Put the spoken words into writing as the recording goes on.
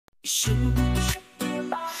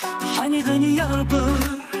Hani yaba,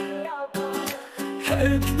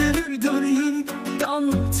 hep never done.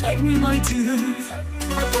 Don't take me, my dear.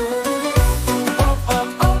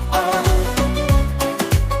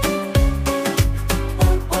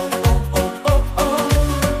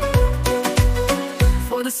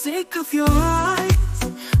 For the sake of your eyes,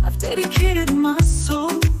 I've dedicated my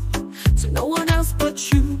soul to no one else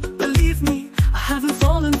but you. Believe me, I haven't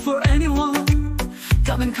fallen for anyone.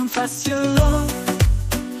 Come and confess your love.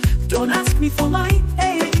 Don't ask me for my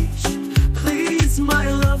age. Please, my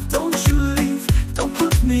love, don't you leave. Don't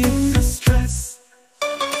put me in distress.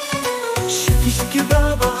 Shiki shiki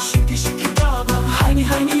baba, shiki shiki baba. Hani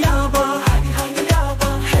yaba, hani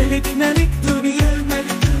yaba. Helik melik dünya.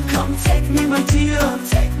 Come take me, my dear.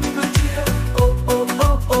 Take me, my dear. Oh oh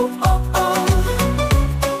oh oh oh oh.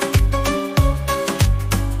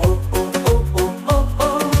 Oh oh oh oh oh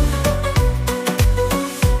oh.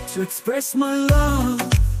 To express my love,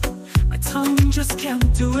 my tongue just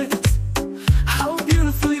can't do it. How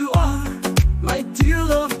beautiful you are, my dear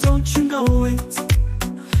love, don't you know it?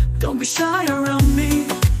 Don't be shy around me,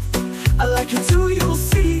 I like you too, you'll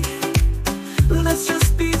see. Let's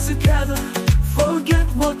just be together, forget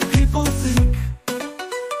what people think.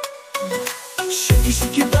 Shiki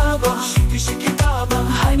shiki baba, shiki shiki baba.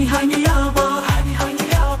 Hani yaba, hani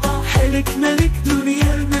yaba. Helik melik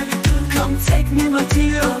dünya. Come take me, my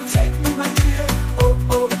dear. Take me, my dear. Oh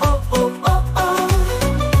oh oh oh oh oh.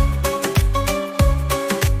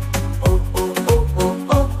 Oh oh oh oh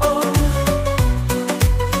oh oh.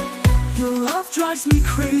 Your love drives me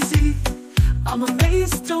crazy. I'm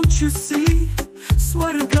amazed, don't you see?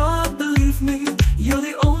 Swear to God, believe me, you're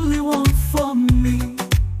the only one for me.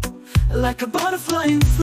 Like a butterfly in